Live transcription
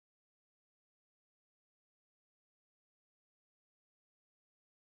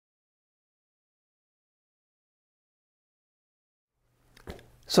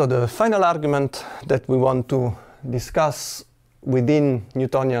So the final argument that we want to discuss within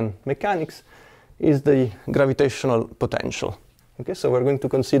Newtonian mechanics is the gravitational potential. Okay, so we're going to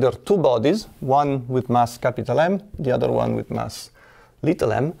consider two bodies, one with mass capital M, the other one with mass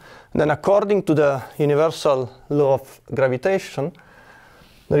little m. And then according to the universal law of gravitation,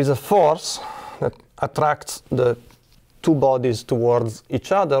 there is a force that attracts the two bodies towards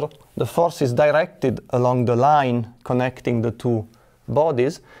each other. The force is directed along the line connecting the two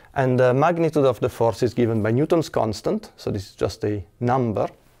bodies, and the magnitude of the force is given by Newton's constant, so this is just a number,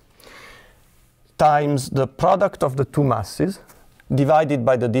 times the product of the two masses divided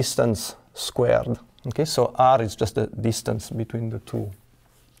by the distance squared. Okay, so r is just the distance between the two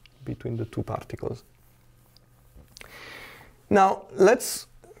particles. Now let's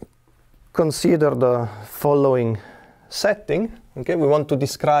consider the following setting. Okay, we want to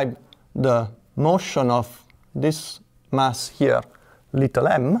describe the motion of this mass here, little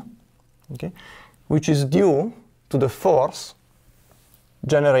m, okay, which is due to the force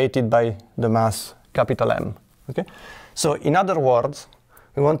generated by the mass capital M. Okay, so in other words,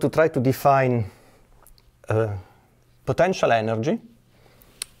 we want to try to define a potential energy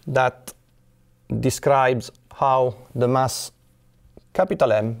that describes how the mass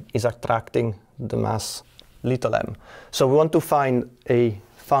capital M is attracting the mass little m. So we want to find a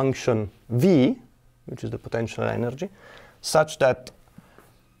function v, which is the potential energy, such that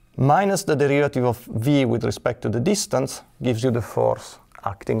minus the derivative of v with respect to the distance gives you the force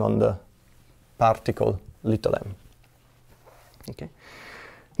acting on the particle little m. Okay.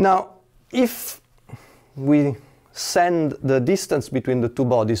 Now, if we send the distance between the two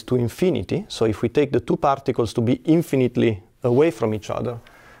bodies to infinity, so if we take the two particles to be infinitely away from each other,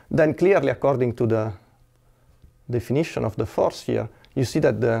 then clearly, according to the definition of the force here, you see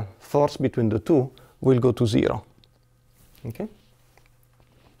that the force between the two will go to 0. Okay?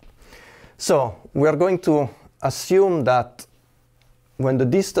 So we are going to assume that when the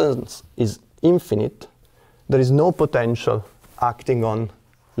distance is infinite, there is no potential acting on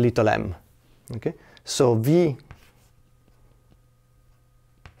little m. Okay? So v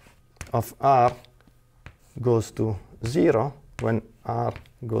of r goes to 0 when r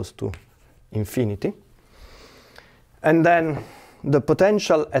goes to infinity. And then the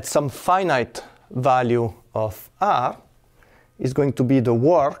potential at some finite value of r is going to be the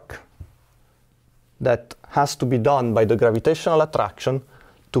work that has to be done by the gravitational attraction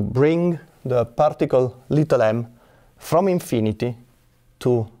to bring the particle little m from infinity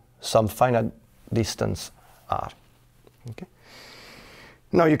to some finite distance r. Okay?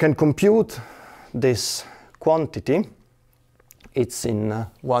 Now you can compute this quantity. It's in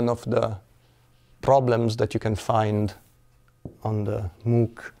one of the problems that you can find on the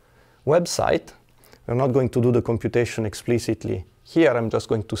MOOC website. We're not going to do the computation explicitly here. I'm just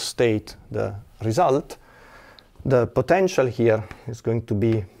going to state the result. The potential here is going to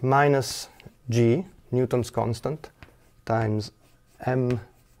be minus g, Newton's constant, times m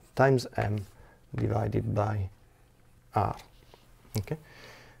divided by r. Okay?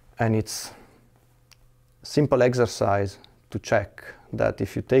 And it's simple exercise to check that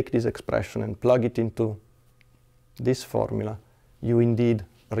if you take this expression and plug it into this formula, you indeed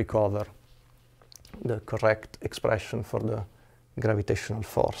recover the correct expression for the gravitational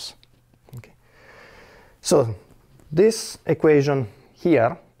force. Okay. So this equation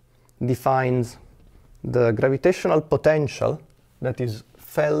here defines the gravitational potential that is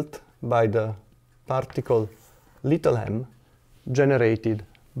felt by the particle little m generated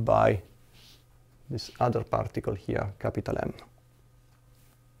by this other particle here, capital M.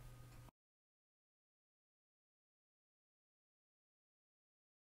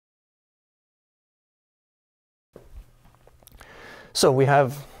 So we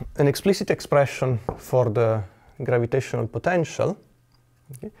have an explicit expression for the gravitational potential.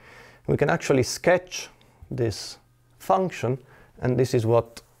 Okay. We can actually sketch this function, and this is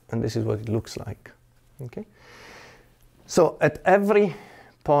what it looks like. Okay. So at every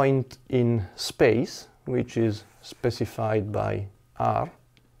point in space, which is specified by r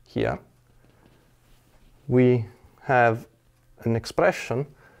here, we have an expression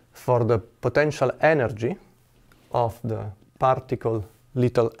for the potential energy of the particle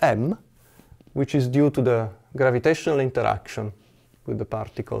little m, which is due to the gravitational interaction with the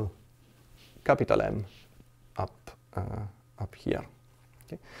particle capital M up here.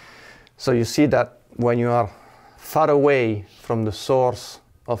 Okay. So you see that when you are far away from the source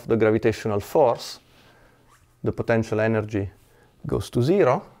of the gravitational force, the potential energy goes to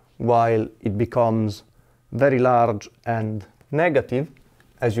 0, while it becomes very large and negative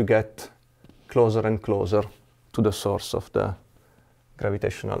as you get closer and closer to the source of the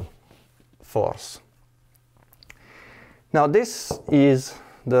gravitational force. Now this is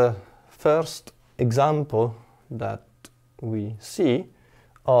the first example that we see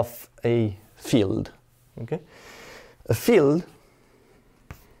of a field. Okay? A field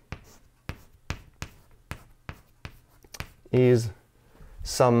is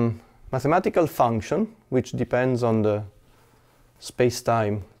some mathematical function which depends on the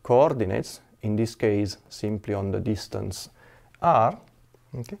space-time coordinates, in this case simply on the distance r,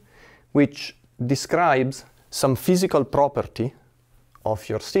 okay, which describes some physical property of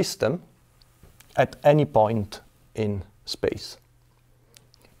your system at any point in space.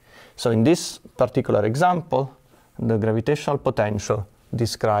 So in this particular example, the gravitational potential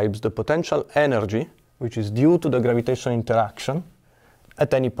describes the potential energy which is due to the gravitational interaction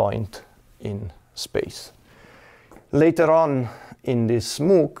at any point in space. Later on in this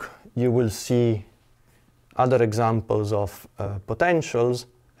MOOC, you will see other examples of potentials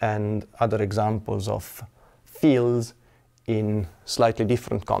and other examples of fields in slightly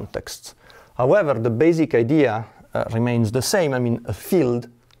different contexts. However, the basic idea remains the same. I mean, a field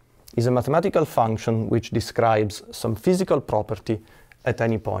is a mathematical function which describes some physical property at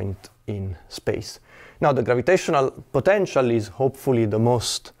any point in space. Now, the gravitational potential is hopefully the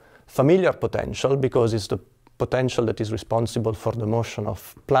most familiar potential because it's the potential that is responsible for the motion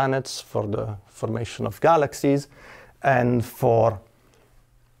of planets, for the formation of galaxies, and for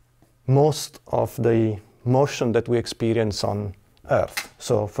most of the motion that we experience on Earth.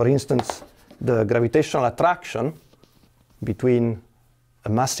 So, for instance, the gravitational attraction between a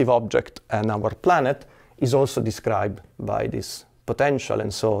massive object and our planet is also described by this potential,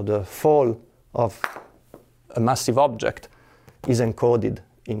 and so the fall of a massive object is encoded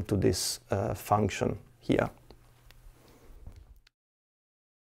into this function here.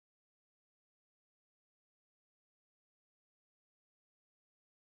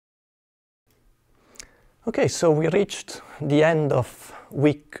 Okay, so we reached the end of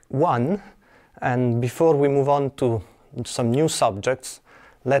week 1, and before we move on to some new subjects,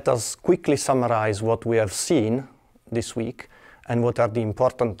 let us quickly summarize what we have seen this week and what are the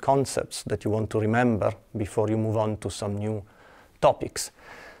important concepts that you want to remember before you move on to some new topics.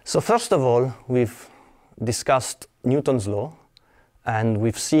 So first of all, we've discussed Newton's law, and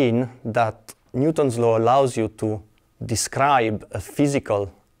we've seen that Newton's law allows you to describe a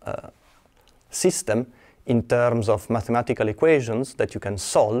physical system in terms of mathematical equations that you can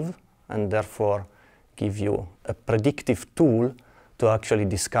solve, and therefore give you a predictive tool to actually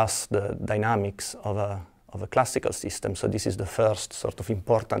discuss the dynamics of a classical system. So this is the first sort of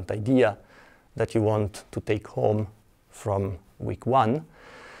important idea that you want to take home from week 1.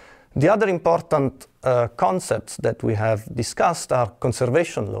 The other important concepts that we have discussed are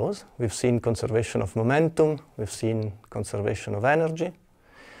conservation laws. We've seen conservation of momentum, we've seen conservation of energy.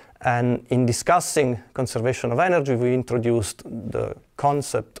 And in discussing conservation of energy, we introduced the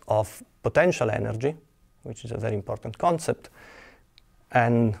concept of potential energy, which is a very important concept.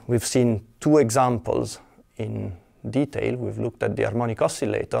 And we've seen 2 examples in detail. We've looked at the harmonic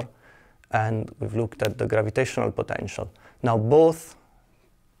oscillator, and we've looked at the gravitational potential. Now, both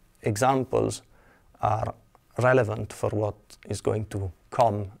examples are relevant for what is going to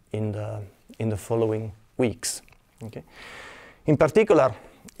come in the following weeks. Okay? In particular,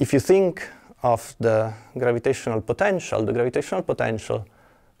 if you think of the gravitational potential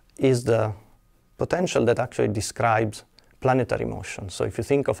is the potential that actually describes planetary motion. So if you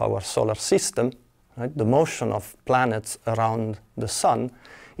think of our solar system, right, the motion of planets around the sun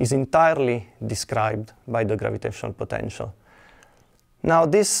is entirely described by the gravitational potential. Now,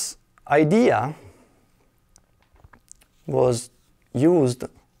 this idea was used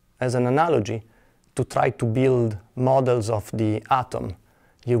as an analogy to try to build models of the atom.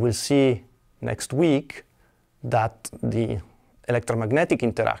 You will see next week that the electromagnetic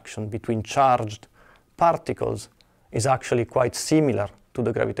interaction between charged particles is actually quite similar to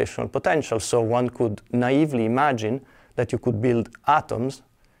the gravitational potential. So one could naively imagine that you could build atoms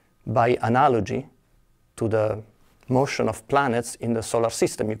by analogy to the motion of planets in the solar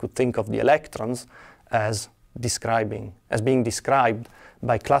system. You could think of the electrons as being described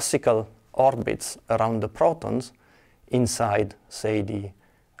by classical orbits around the protons inside, say, the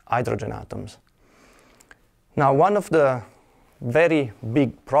hydrogen atoms. Now, one of the very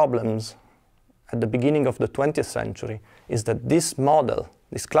big problems at the beginning of the 20th century is that this model,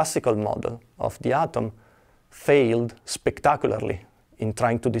 this classical model of the atom, failed spectacularly in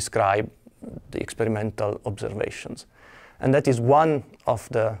trying to describe the experimental observations. And that is one of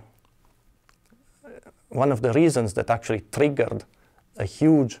the reasons that actually triggered a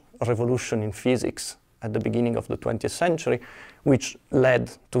huge revolution in physics at the beginning of the 20th century, which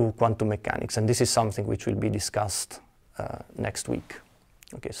led to quantum mechanics. And this is something which will be discussed next week.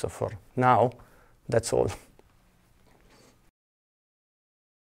 Okay, so for now, that's all.